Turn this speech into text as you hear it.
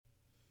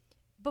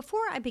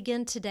Before I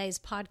begin today's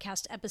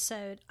podcast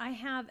episode, I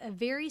have a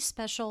very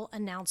special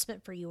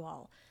announcement for you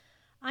all.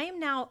 I am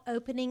now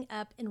opening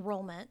up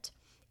enrollment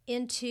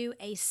into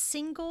a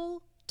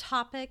single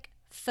topic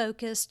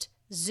focused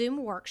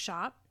Zoom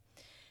workshop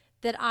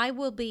that I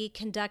will be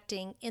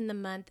conducting in the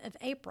month of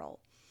April.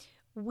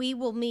 We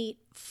will meet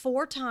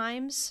 4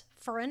 times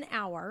for an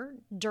hour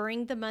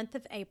during the month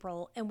of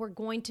April, and we're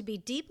going to be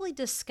deeply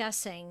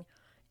discussing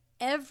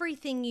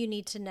everything you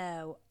need to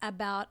know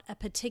about a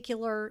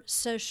particular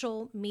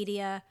social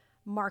media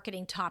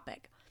marketing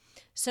topic.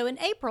 So in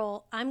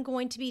April, I'm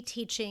going to be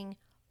teaching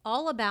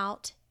all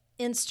about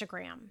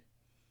Instagram.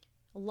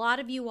 A lot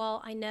of you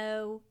all I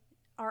know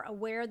are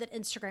aware that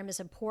Instagram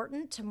is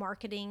important to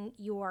marketing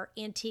your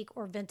antique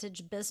or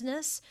vintage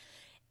business.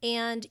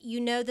 And you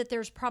know that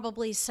there's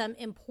probably some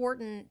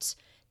important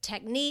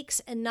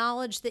techniques and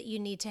knowledge that you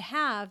need to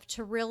have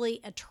to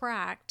really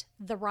attract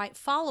the right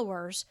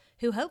followers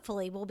who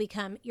hopefully will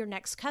become your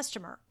next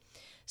customer.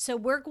 So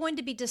we're going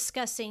to be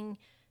discussing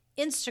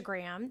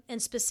Instagram,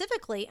 and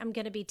specifically I'm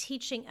going to be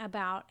teaching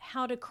about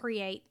how to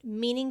create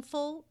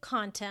meaningful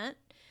content,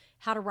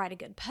 how to write a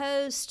good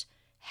post,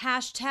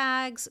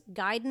 hashtags,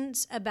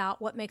 guidance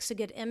about what makes a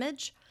good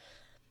image.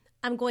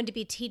 I'm going to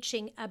be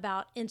teaching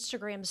about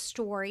Instagram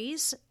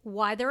stories,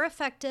 why they're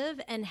effective,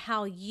 and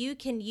how you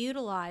can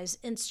utilize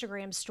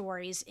Instagram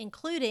stories,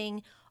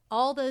 including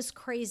all those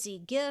crazy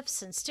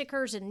GIFs and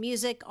stickers and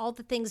music, all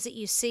the things that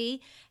you see,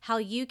 how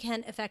you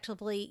can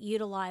effectively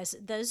utilize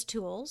those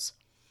tools.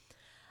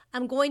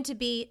 I'm going to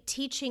be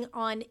teaching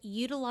on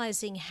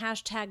utilizing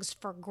hashtags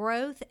for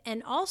growth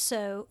and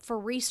also for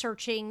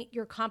researching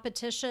your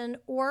competition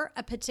or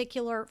a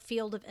particular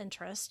field of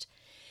interest.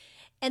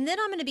 And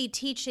then I'm going to be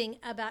teaching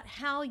about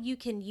how you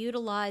can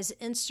utilize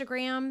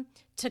Instagram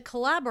to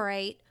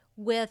collaborate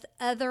with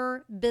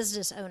other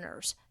business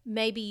owners.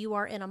 Maybe you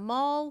are in a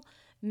mall,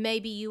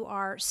 maybe you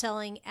are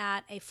selling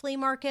at a flea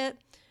market,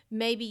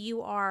 maybe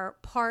you are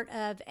part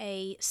of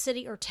a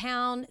city or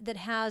town that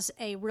has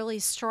a really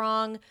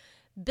strong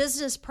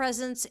business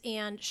presence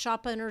and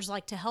shop owners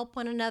like to help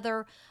one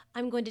another.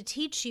 I'm going to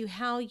teach you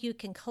how you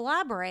can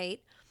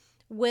collaborate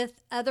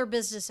with other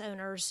business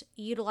owners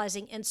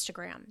utilizing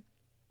Instagram.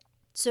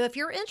 So if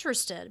you're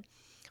interested,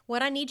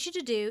 what I need you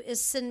to do is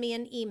send me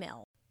an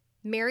email,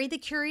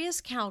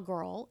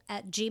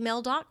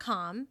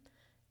 marythecuriouscowgirl@gmail.com.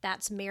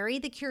 That's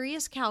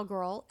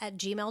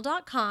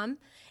marythecuriouscowgirl@gmail.com,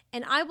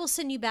 and I will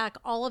send you back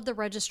all of the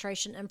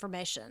registration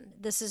information.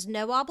 This is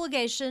no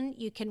obligation.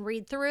 You can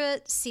read through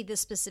it, see the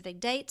specific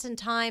dates and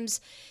times.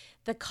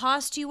 The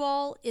cost, you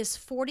all, is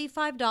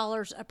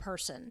 $45 a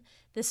person.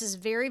 This is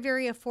very,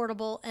 very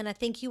affordable, and I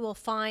think you will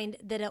find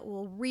that it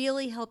will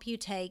really help you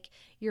take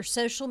your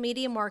social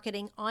media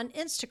marketing on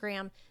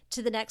Instagram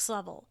to the next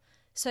level.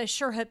 So I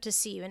sure hope to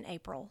see you in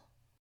April.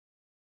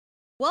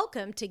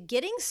 Welcome to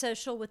Getting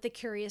Social with the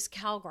Curious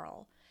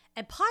Cowgirl,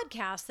 a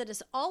podcast that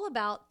is all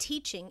about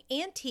teaching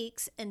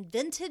antiques and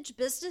vintage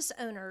business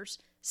owners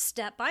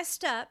step by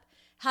step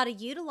how to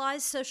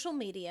utilize social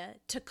media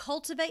to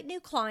cultivate new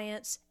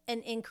clients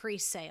and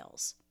increase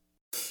sales.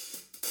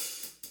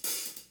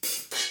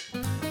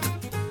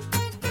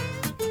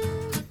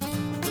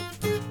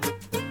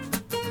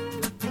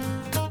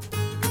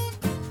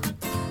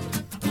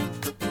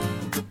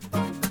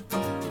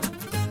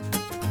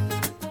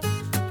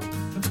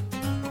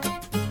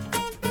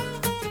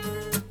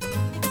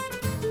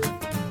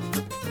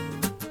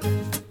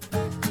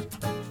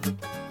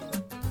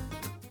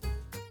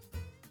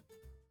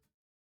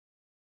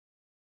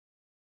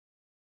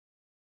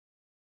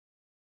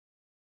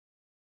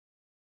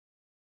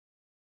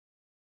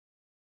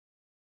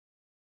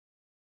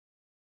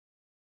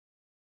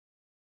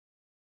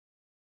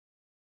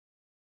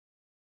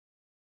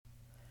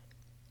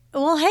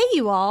 Well, hey,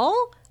 you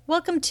all.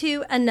 Welcome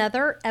to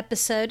another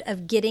episode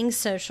of Getting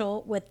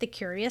Social with the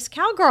Curious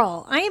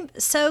Cowgirl. I am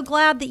so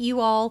glad that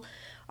you all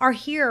are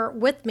here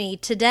with me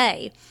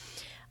today.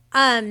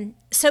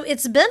 So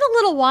it's been a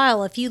little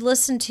while. If you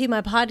listen to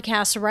my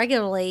podcast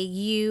regularly,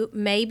 you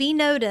maybe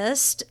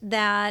noticed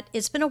that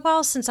it's been a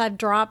while since I've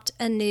dropped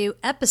a new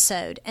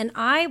episode. And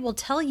I will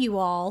tell you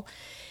all,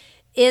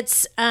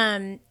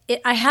 I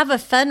have a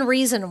fun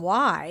reason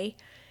why.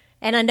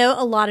 And I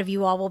know a lot of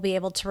you all will be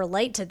able to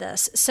relate to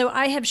this. So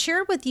I have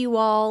shared with you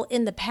all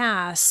in the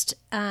past,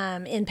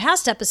 in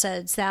past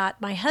episodes,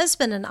 that my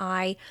husband and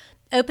I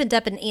opened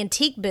up an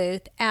antique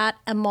booth at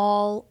a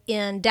mall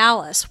in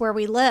Dallas where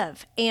we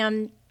live.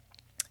 And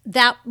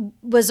that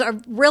was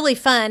really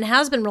fun,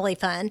 has been really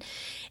fun.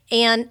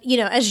 And, you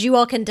know, as you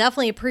all can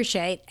definitely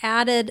appreciate,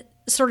 added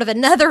sort of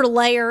another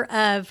layer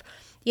of,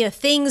 you know,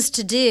 things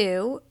to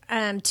do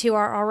to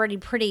our already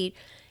pretty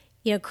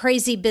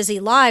crazy busy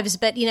lives.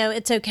 But,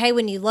 it's okay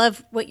when you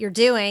love what you're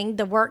doing.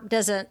 The work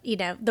doesn't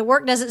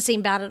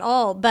seem bad at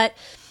all. But,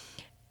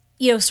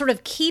 sort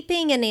of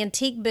keeping an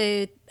antique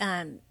booth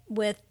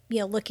with,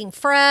 looking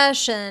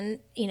fresh and,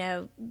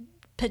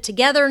 put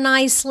together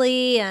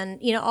nicely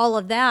and, all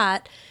of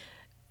that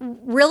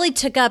really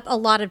took up a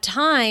lot of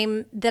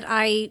time that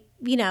I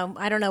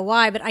don't know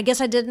why, but I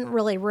guess I didn't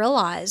really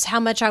realize how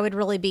much I would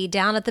really be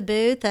down at the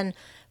booth. And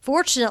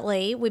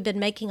fortunately, we've been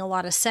making a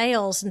lot of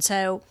sales. And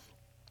so,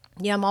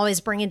 I'm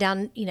always bringing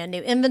down,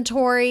 new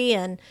inventory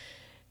and,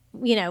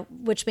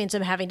 which means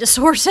I'm having to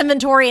source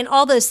inventory and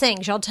all those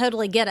things. Y'all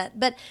totally get it.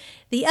 But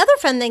the other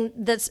fun thing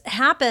that's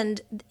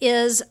happened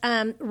is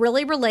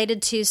really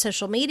related to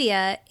social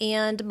media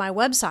and my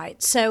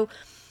website. So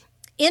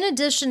in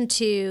addition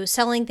to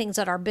selling things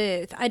at our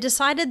booth, I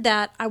decided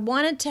that I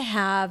wanted to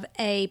have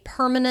a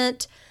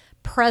permanent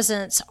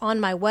presence on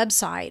my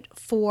website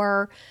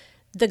for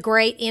the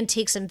great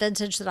antiques and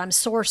vintage that I'm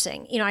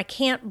sourcing. I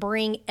can't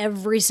bring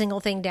every single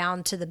thing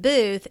down to the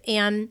booth.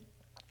 And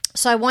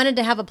so I wanted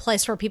to have a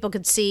place where people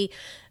could see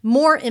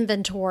more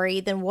inventory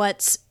than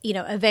what's,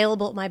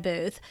 available at my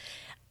booth.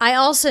 I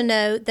also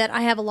know that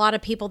I have a lot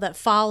of people that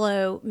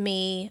follow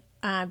me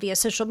via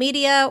social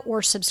media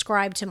or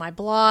subscribe to my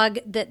blog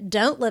that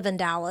don't live in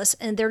Dallas,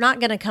 and they're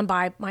not going to come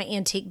by my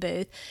antique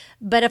booth.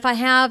 But if I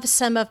have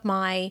some of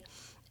my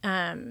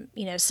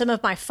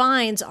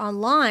finds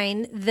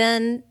online,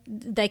 then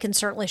they can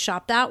certainly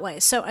shop that way.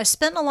 So I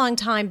spent a long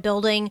time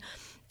building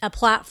a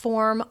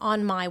platform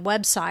on my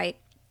website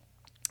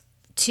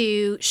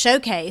to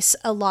showcase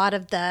a lot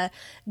of the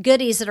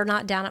goodies that are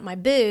not down at my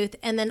booth.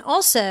 And then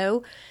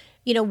also,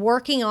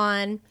 working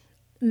on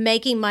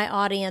making my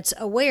audience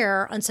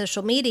aware on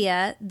social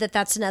media that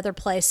that's another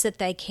place that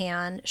they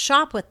can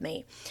shop with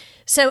me.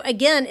 So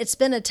again, it's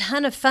been a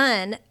ton of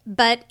fun,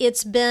 but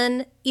it's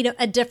been,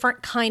 a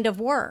different kind of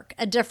work,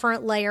 a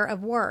different layer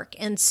of work.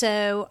 And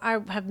so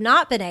I have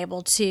not been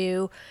able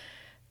to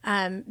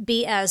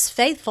be as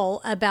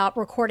faithful about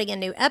recording a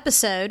new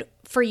episode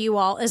for you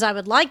all as I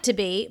would like to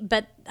be,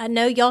 but I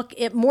know y'all,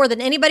 more than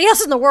anybody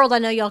else in the world, I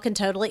know y'all can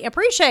totally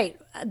appreciate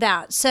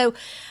that. So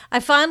I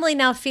finally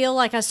now feel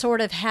like I sort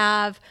of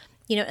have,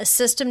 a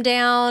system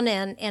down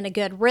and a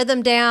good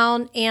rhythm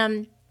down.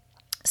 And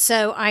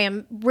so I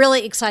am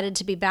really excited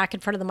to be back in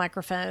front of the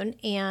microphone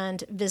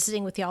and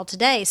visiting with y'all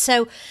today.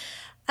 So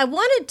I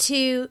wanted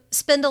to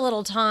spend a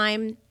little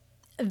time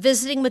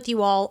visiting with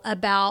you all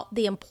about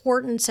the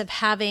importance of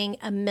having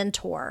a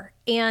mentor.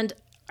 And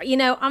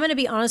I'm going to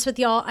be honest with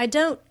y'all. I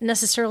don't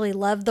necessarily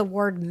love the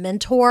word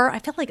mentor. I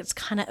feel like it's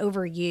kind of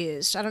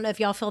overused. I don't know if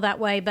y'all feel that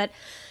way, but,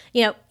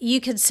 you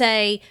could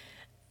say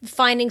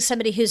finding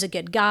somebody who's a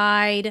good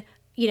guide,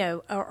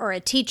 or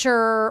a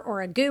teacher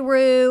or a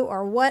guru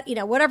or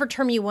whatever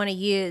term you want to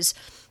use.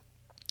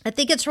 I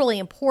think it's really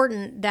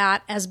important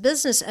that as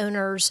business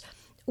owners,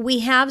 we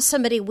have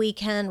somebody we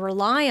can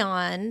rely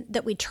on,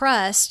 that we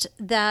trust,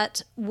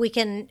 that we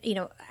can,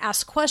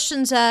 ask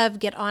questions of,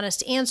 get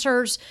honest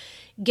answers,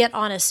 get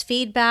honest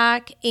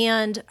feedback.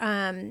 And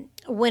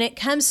when it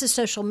comes to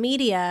social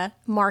media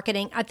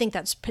marketing, I think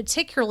that's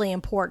particularly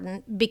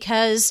important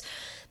because,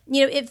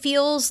 it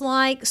feels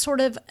like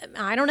sort of,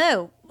 I don't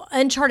know,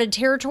 uncharted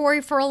territory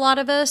for a lot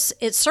of us.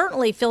 It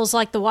certainly feels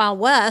like the Wild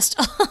West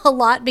a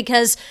lot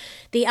because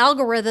the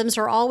algorithms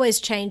are always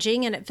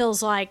changing, and it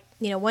feels like,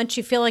 once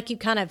you feel like you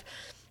kind of,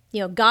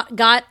 got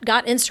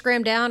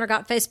Instagram down or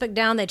got Facebook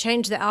down, they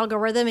change the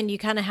algorithm and you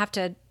kind of have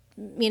to,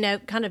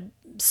 kind of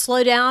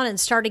slow down and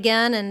start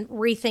again and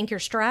rethink your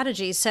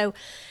strategy. So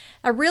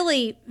I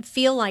really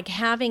feel like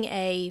having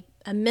a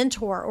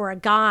mentor or a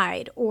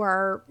guide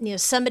or,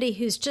 somebody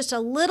who's just a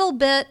little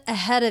bit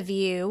ahead of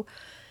you,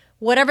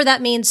 whatever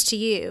that means to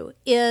you,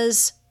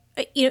 is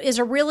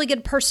a really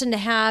good person to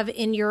have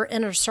in your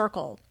inner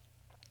circle.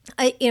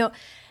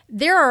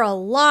 There are a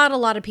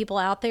lot of people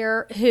out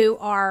there who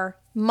are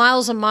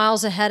miles and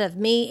miles ahead of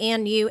me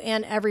and you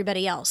and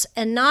everybody else.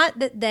 And not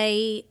that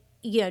they,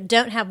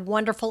 don't have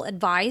wonderful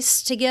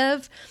advice to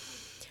give,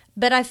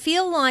 but I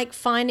feel like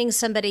finding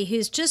somebody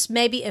who's just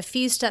maybe a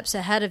few steps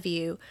ahead of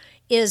you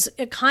is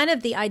a kind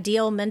of the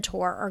ideal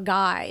mentor or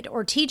guide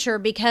or teacher,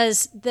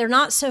 because they're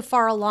not so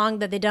far along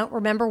that they don't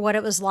remember what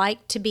it was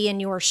like to be in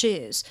your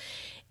shoes.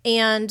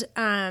 And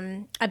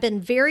I've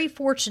been very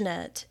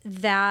fortunate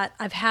that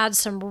I've had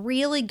some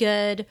really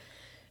good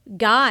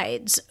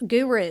guides,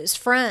 gurus,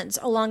 friends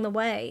along the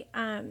way.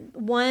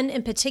 One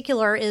in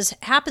particular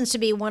happens to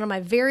be one of my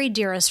very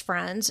dearest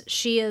friends.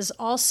 She is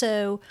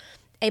also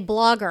a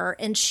blogger,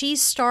 and she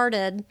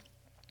started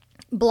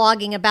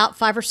blogging about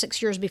 5 or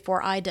 6 years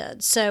before I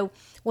did. So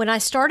when I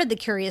started The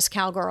Curious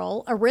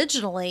Cowgirl,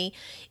 originally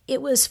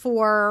it was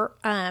for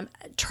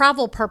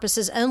travel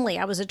purposes only.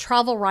 I was a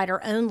travel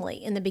writer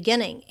only in the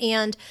beginning,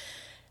 and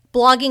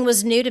blogging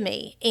was new to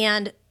me,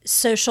 and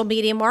social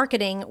media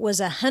marketing was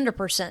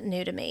 100%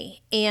 new to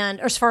me, and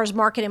as far as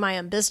marketing my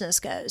own business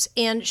goes.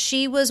 And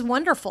she was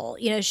wonderful.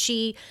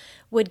 She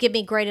would give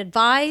me great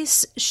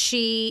advice.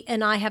 She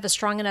and I have a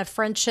strong enough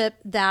friendship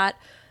that,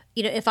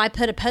 if I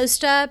put a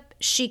post up,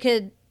 she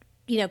could,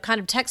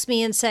 kind of text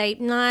me and say,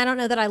 no, I don't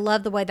know that I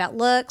love the way that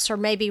looks, or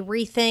maybe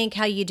rethink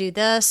how you do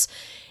this.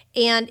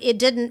 And it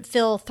didn't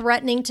feel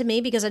threatening to me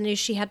because I knew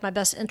she had my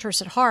best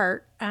interest at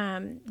heart.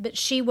 But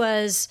she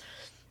was,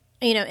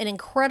 an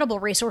incredible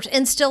resource,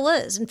 and still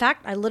is. In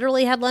fact, I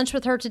literally had lunch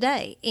with her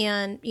today,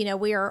 and,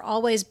 we are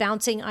always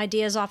bouncing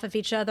ideas off of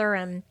each other.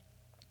 And,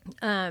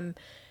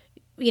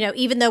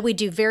 even though we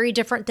do very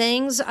different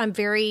things, I'm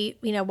very,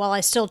 while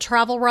I still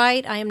travel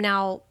right, I am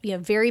now,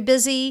 very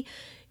busy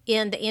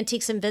in the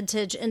antiques and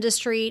vintage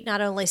industry, not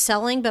only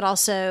selling, but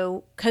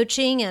also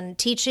coaching and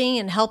teaching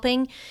and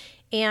helping.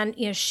 And,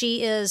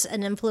 she is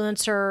an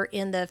influencer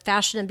in the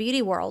fashion and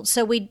beauty world.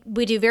 So we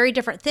do very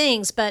different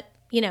things, but,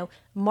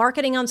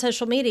 marketing on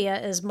social media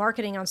is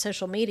marketing on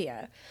social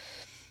media.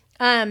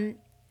 I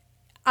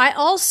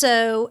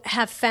also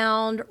have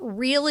found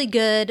really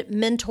good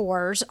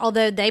mentors,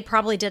 although they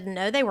probably didn't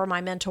know they were my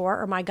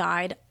mentor or my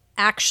guide,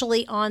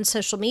 actually on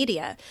social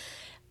media.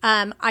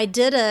 I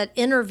did an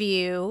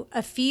interview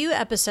a few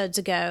episodes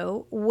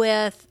ago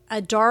with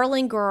a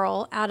darling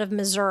girl out of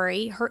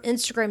Missouri. Her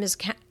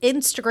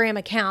Instagram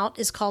account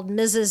is called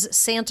Mrs.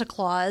 Santa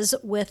Claus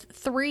with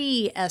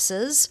 3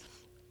 S's.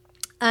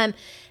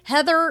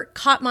 Heather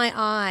caught my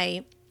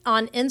eye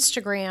on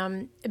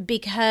Instagram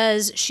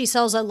because she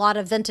sells a lot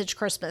of vintage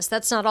Christmas.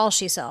 That's not all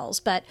she sells,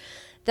 but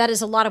that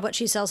is a lot of what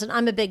she sells. And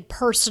I'm a big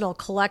personal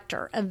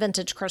collector of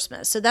vintage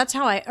Christmas. So that's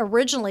how I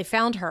originally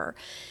found her.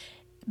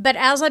 But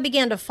as I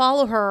began to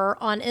follow her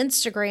on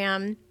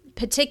Instagram,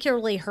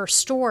 particularly her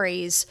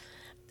stories,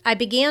 I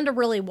began to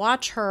really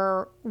watch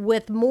her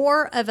with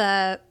more of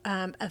a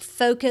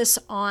focus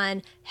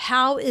on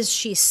how is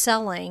she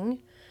selling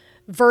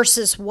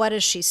versus what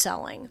is she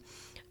selling.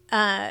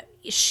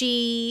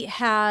 She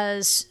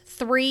has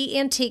 3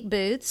 antique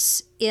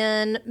booths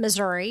in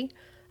Missouri.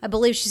 I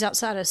believe she's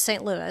outside of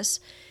St. Louis.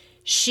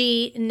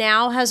 She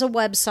now has a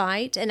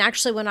website. And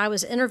actually, when I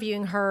was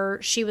interviewing her,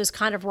 she was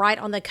kind of right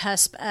on the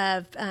cusp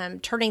of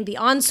turning the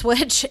on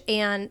switch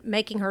and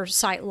making her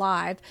site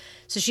live.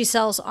 So she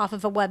sells off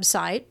of a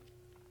website.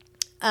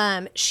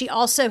 She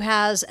also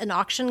has an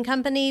auction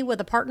company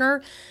with a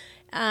partner.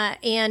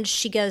 And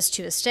she goes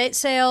to estate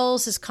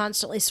sales, is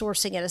constantly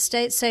sourcing at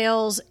estate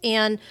sales.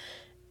 And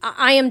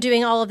I am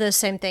doing all of those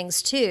same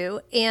things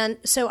too. And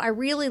so I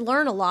really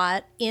learn a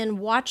lot in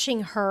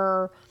watching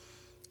her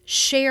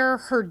share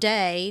her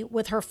day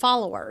with her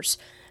followers.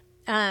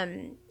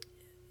 I'm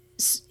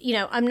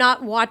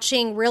not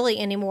watching really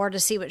anymore to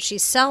see what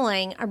she's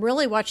selling. I'm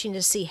really watching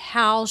to see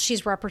how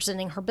she's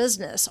representing her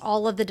business,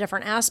 all of the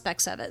different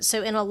aspects of it.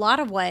 So in a lot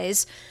of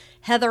ways,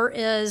 Heather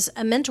is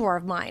a mentor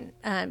of mine.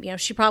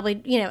 She probably,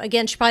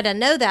 again, she probably doesn't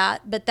know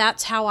that, but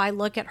that's how I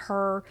look at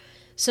her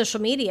social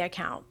media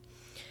account.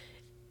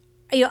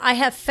 I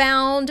have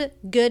found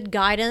good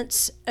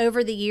guidance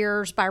over the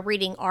years by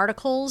reading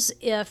articles.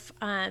 If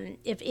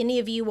any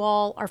of you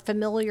all are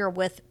familiar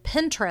with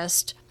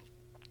Pinterest,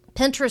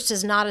 Pinterest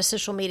is not a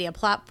social media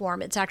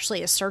platform. It's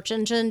actually a search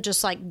engine,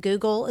 just like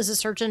Google is a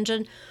search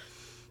engine.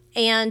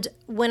 And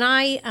when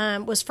I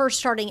was first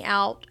starting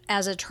out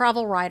as a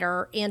travel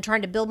writer and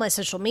trying to build my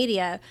social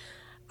media,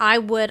 I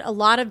would a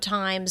lot of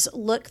times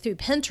look through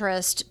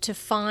Pinterest to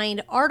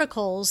find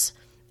articles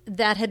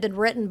that had been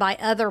written by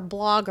other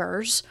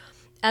bloggers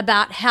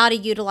about how to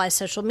utilize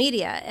social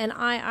media. And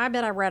I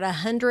bet I read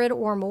 100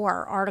 or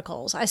more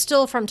articles. I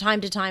still, from time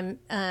to time,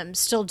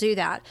 still do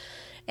that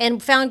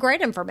and found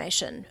great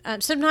information.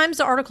 Sometimes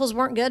the articles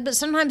weren't good, but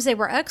sometimes they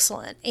were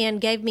excellent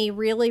and gave me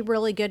really,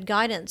 really good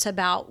guidance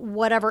about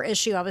whatever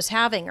issue I was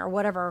having or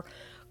whatever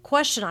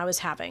question I was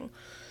having.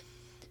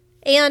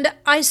 And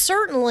I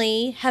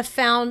certainly have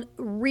found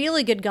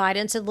really good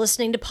guidance in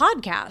listening to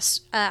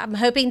podcasts. I'm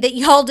hoping that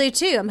y'all do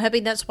too. I'm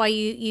hoping that's why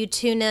you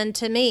tune in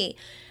to me.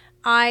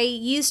 I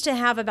used to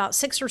have about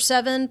 6 or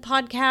 7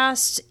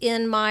 podcasts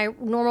in my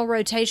normal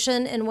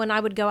rotation. And when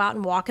I would go out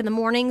and walk in the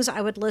mornings,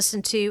 I would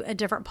listen to a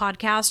different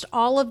podcast.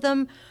 All of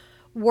them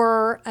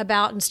were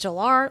about, and still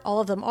are,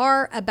 all of them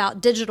are about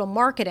digital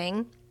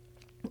marketing.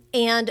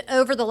 And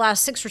over the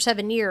last 6 or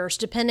 7 years,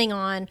 depending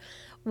on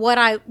what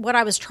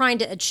I was trying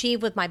to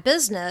achieve with my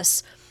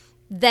business,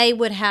 they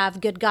would have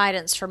good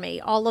guidance for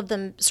me. All of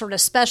them sort of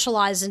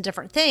specialize in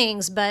different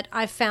things, but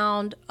I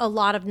found a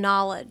lot of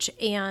knowledge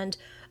and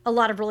a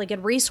lot of really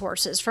good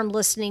resources from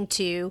listening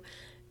to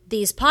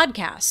these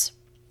podcasts.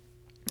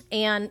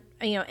 And,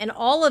 and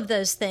all of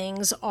those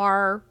things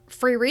are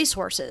free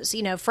resources,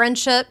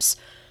 friendships,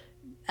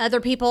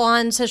 other people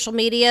on social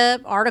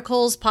media,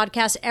 articles,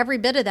 podcasts, every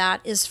bit of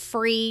that is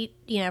free,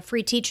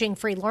 free teaching,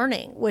 free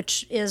learning,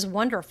 which is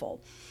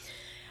wonderful.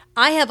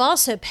 I have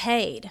also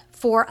paid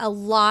for a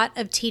lot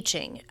of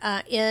teaching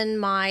in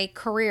my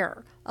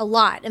career, a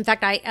lot. In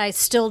fact, I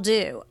still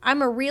do.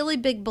 I'm a really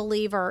big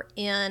believer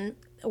in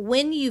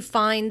when you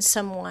find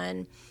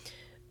someone,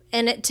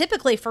 and it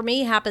typically for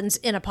me happens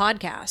in a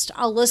podcast.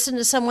 I'll listen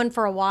to someone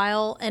for a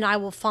while and I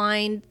will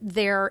find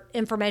their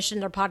information,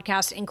 their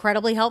podcast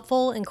incredibly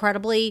helpful,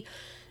 incredibly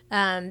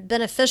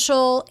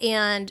beneficial,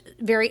 and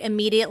very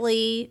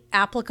immediately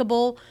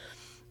applicable.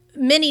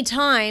 Many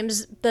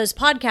times those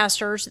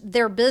podcasters,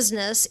 their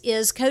business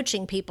is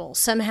coaching people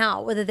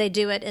somehow, whether they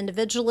do it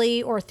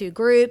individually or through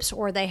groups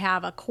or they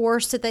have a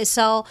course that they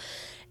sell.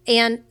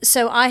 And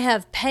so I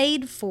have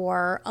paid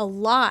for a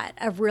lot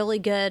of really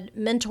good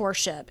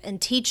mentorship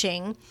and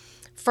teaching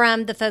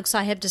from the folks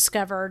I have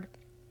discovered,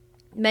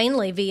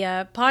 mainly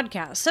via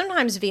podcasts,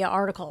 sometimes via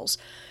articles.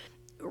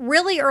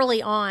 Really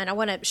early on, I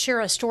want to share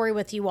a story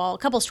with you all, a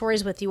couple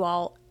stories with you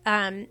all,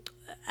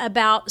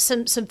 about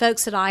some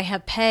folks that I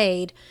have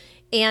paid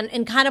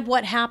and kind of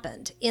what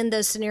happened in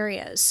those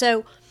scenarios.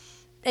 So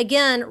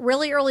again,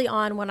 really early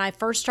on when I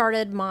first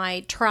started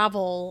my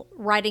travel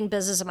writing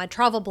business and my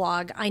travel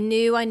blog, I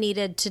knew I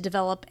needed to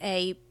develop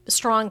a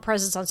strong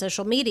presence on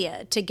social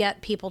media to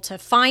get people to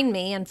find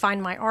me and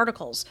find my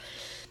articles.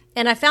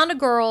 And I found a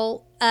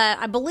girl,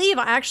 I believe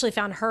I actually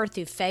found her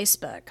through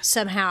Facebook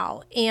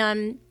somehow.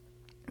 And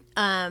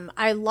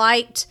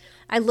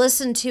I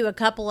listened to a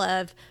couple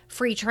of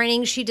free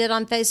trainings she did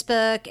on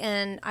Facebook,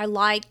 and I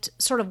liked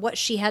sort of what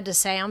she had to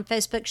say on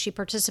Facebook. She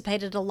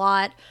participated a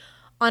lot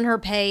on her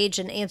page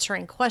and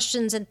answering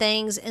questions and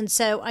things. And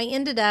so I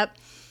ended up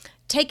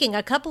taking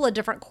a couple of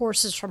different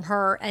courses from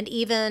her and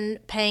even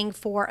paying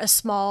for a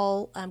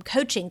small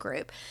coaching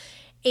group.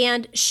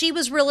 And she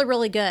was really,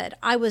 really good.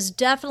 I was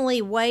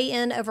definitely way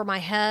in over my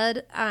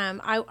head.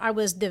 I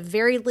was the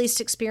very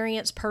least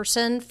experienced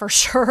person for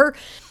sure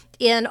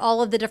in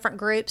all of the different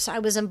groups I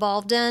was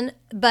involved in,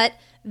 but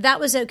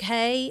that was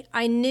okay.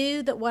 I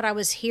knew that what I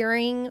was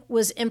hearing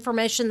was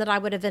information that I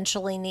would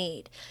eventually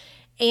need.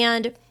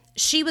 And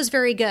she was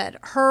very good.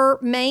 Her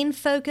main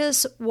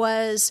focus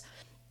was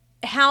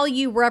how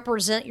you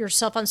represent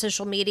yourself on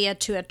social media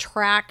to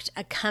attract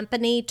a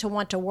company to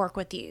want to work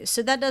with you.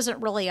 So that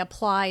doesn't really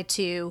apply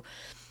to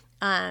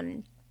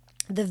the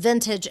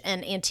vintage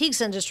and antiques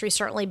industry,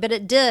 certainly, but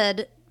it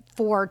did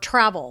for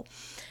travel.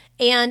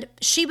 And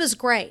she was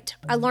great.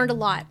 I learned a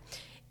lot.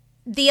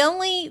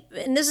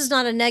 And this is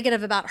not a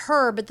negative about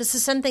her, but this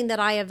is something that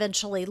I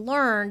eventually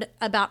learned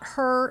about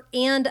her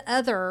and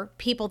other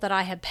people that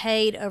I have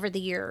paid over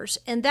the years.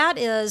 And that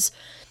is,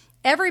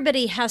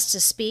 everybody has to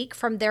speak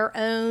from their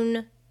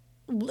own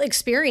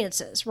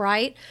experiences,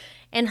 right?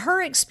 And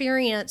her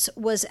experience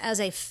was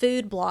as a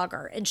food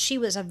blogger, and she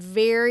was a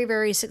very,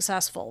 very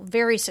successful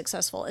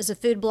as a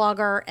food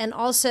blogger, and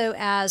also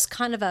as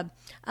kind of a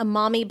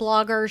mommy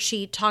blogger.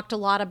 She talked a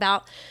lot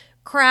about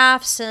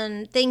crafts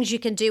and things you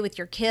can do with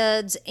your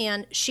kids,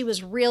 and she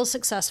was real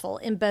successful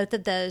in both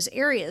of those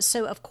areas.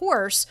 So of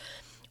course,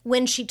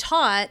 when she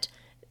taught,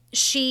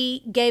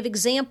 she gave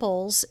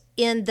examples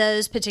in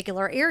those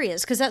particular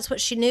areas because that's what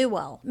she knew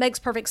well. Makes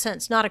perfect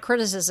sense, not a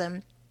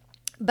criticism.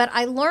 But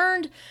I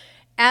learned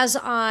as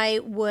I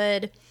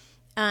would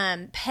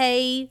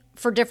pay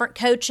for different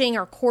coaching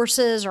or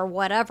courses or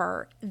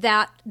whatever,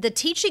 that the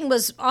teaching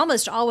was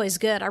almost always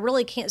good. I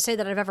really can't say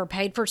that I've ever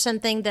paid for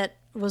something that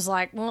was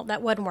like, well,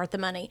 that wasn't worth the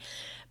money.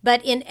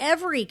 But in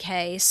every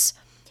case,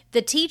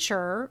 the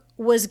teacher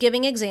was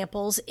giving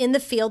examples in the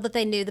field that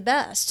they knew the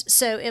best.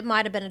 So it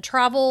might have been in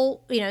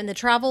the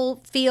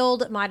travel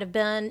field. It might have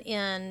been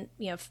in,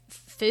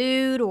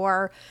 food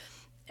or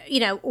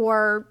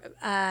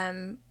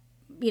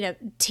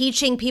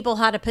teaching people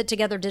how to put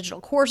together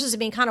digital courses. I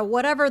mean, kind of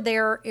whatever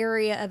their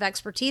area of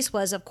expertise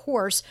was, of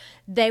course,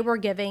 they were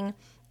giving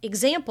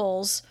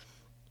examples,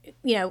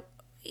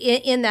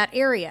 in that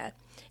area.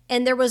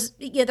 And there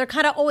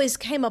kind of always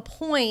came a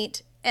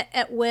point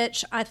at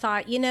which I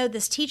thought,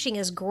 this teaching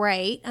is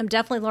great. I'm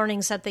definitely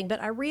learning something,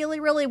 but I really,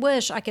 really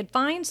wish I could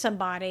find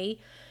somebody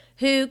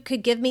who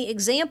could give me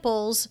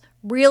examples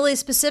really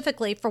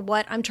specifically for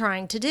what I'm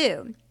trying to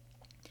do.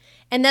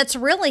 And that's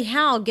really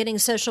how Getting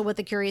Social with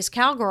the Curious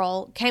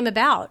Cowgirl came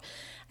about.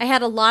 I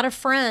had a lot of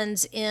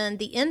friends in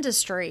the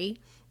industry.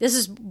 This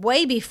is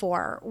way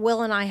before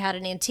Will and I had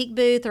an antique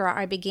booth or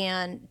I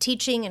began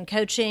teaching and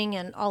coaching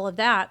and all of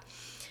that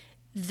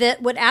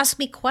would ask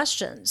me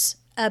questions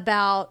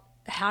about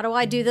how do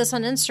I do this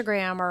on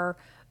Instagram or,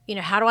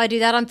 how do I do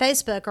that on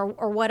Facebook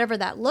or whatever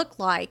that looked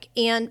like.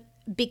 And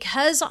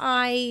because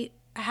I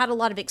had a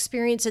lot of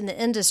experience in the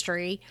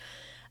industry,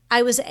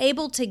 I was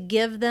able to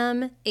give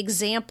them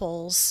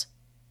examples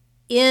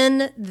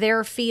in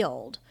their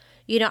field.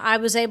 I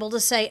was able to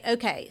say,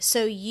 okay,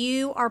 so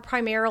you are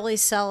primarily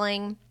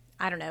selling,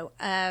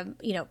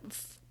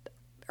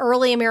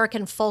 early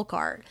American folk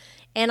art.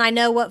 And I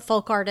know what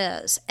folk art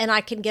is. And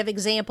I can give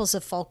examples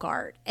of folk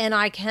art. And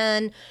I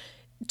can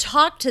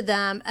talk to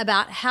them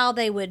about how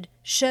they would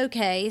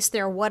showcase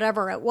their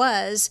whatever it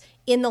was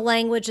in the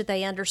language that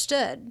they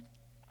understood.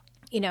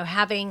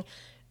 Having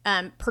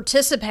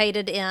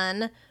participated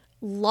in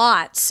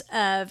lots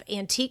of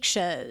antique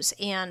shows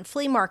and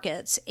flea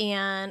markets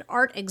and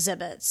art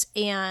exhibits.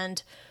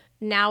 And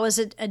now as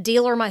a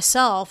dealer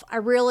myself, I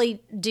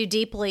really do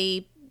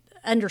deeply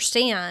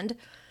understand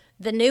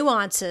the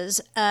nuances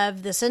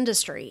of this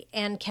industry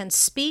and can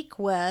speak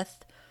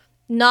with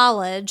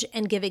knowledge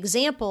and give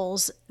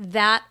examples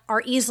that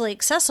are easily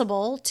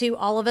accessible to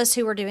all of us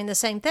who are doing the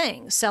same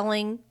thing,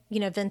 selling,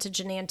 vintage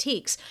and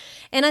antiques.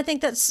 And I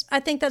think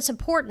that's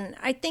important.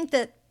 I think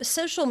that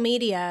social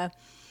media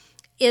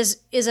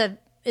is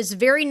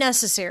very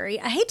necessary.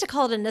 I hate to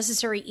call it a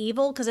necessary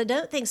evil because I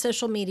don't think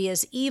social media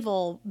is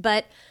evil,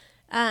 but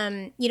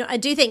I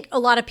do think a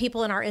lot of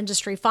people in our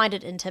industry find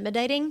it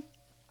intimidating.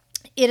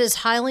 It is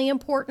highly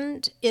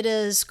important. It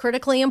is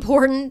critically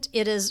important.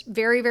 It is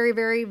very, very,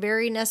 very,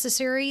 very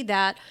necessary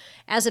that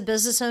as a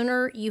business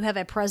owner, you have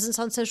a presence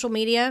on social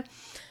media.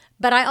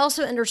 But I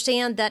also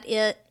understand that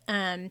it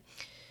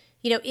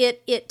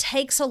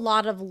takes a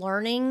lot of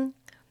learning,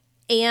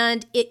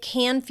 and it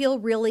can feel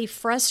really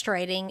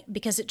frustrating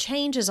because it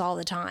changes all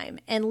the time.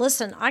 And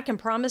listen, I can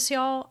promise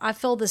y'all, I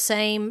feel the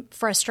same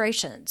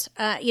frustrations.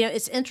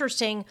 It's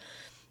interesting.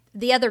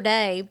 The other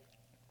day,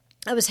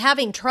 I was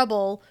having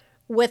trouble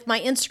with my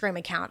Instagram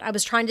account. I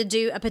was trying to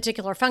do a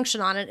particular function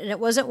on it, and it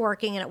wasn't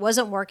working, and it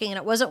wasn't working, and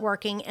it wasn't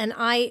working. And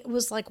I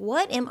was like,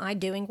 what am I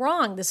doing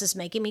wrong? This is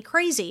making me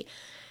crazy.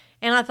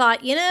 And I thought,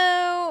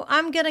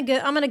 I'm going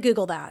to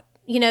Google that.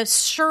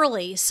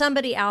 Surely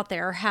somebody out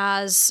there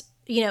has,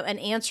 an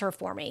answer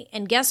for me.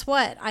 And guess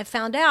what? I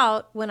found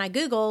out when I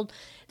Googled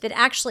that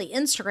actually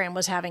Instagram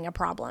was having a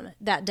problem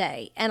that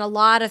day. And a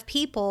lot of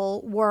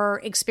people were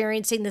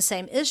experiencing the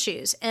same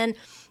issues. And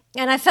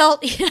I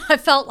felt,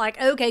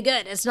 like, okay,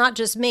 good. It's not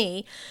just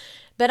me,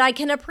 but I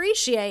can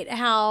appreciate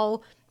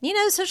how,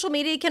 social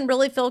media can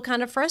really feel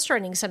kind of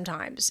frustrating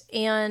sometimes.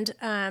 And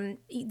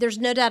there's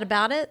no doubt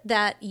about it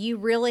that you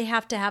really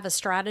have to have a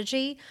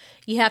strategy.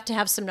 You have to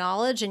have some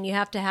knowledge, and you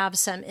have to have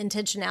some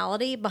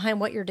intentionality behind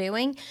what you're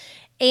doing.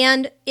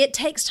 And it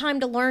takes time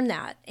to learn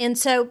that. And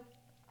so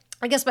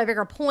I guess my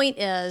bigger point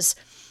is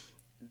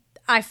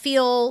I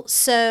feel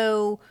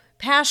so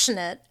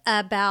passionate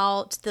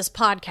about this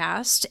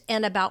podcast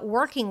and about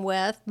working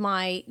with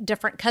my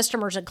different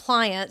customers and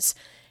clients,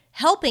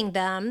 helping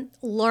them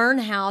learn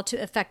how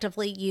to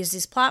effectively use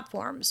these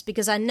platforms,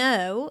 because I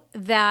know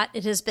that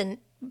it has been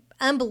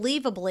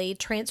unbelievably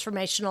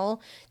transformational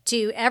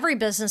to every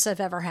business I've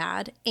ever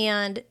had.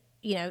 And,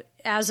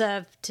 as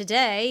of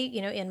today,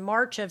 in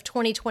March of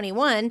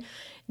 2021,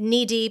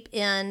 knee deep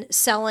in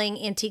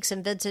selling antiques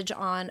and vintage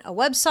on a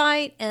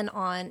website and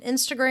on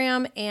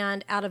Instagram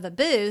and out of a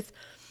booth.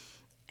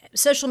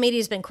 Social media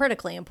has been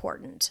critically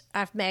important.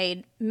 I've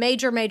made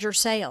major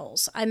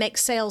sales. I make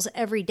sales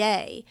every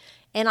day,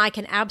 and I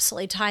can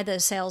absolutely tie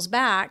those sales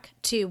back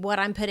to what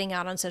I'm putting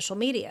out on social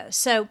media.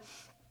 So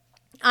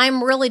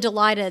I'm really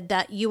delighted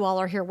that you all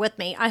are here with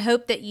me. I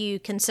hope that you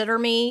consider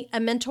me a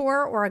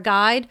mentor or a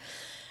guide.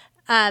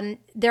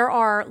 There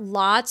are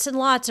lots and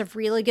lots of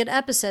really good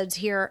episodes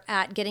here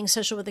at Getting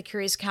Social with a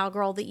Curious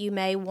Cowgirl that you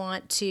may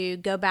want to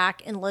go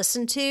back and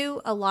listen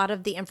to. A lot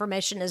of the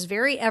information is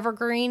very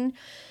evergreen.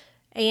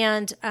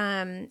 And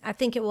I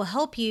think it will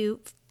help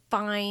you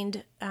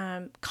find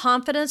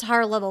confidence,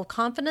 higher level of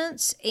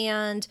confidence,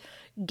 and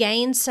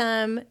gain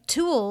some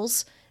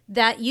tools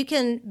that you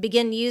can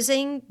begin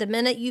using the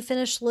minute you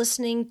finish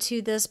listening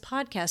to this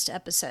podcast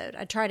episode.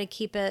 I try to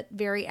keep it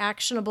very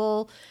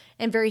actionable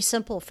and very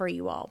simple for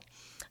you all.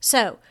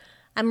 So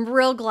I'm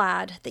real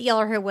glad that y'all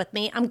are here with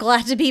me. I'm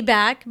glad to be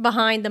back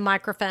behind the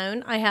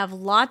microphone. I have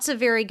lots of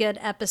very good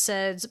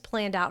episodes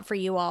planned out for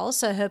you all,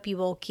 so I hope you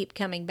will keep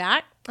coming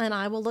back, and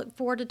I will look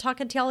forward to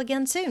talking to y'all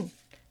again soon.